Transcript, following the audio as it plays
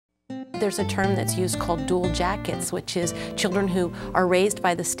There's a term that's used called dual jackets, which is children who are raised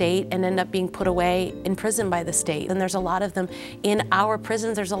by the state and end up being put away in prison by the state. And there's a lot of them in our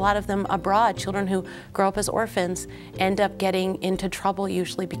prisons. There's a lot of them abroad. Children who grow up as orphans end up getting into trouble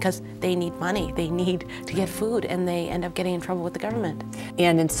usually because they need money. They need to get food, and they end up getting in trouble with the government.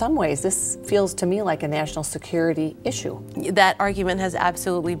 And in some ways, this feels to me like a national security issue. That argument has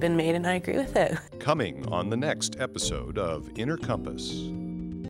absolutely been made, and I agree with it. Coming on the next episode of Inner Compass.